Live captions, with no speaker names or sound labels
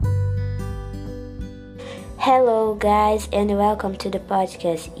Hello, guys, and welcome to the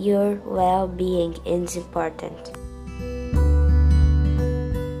podcast. Your well being is important.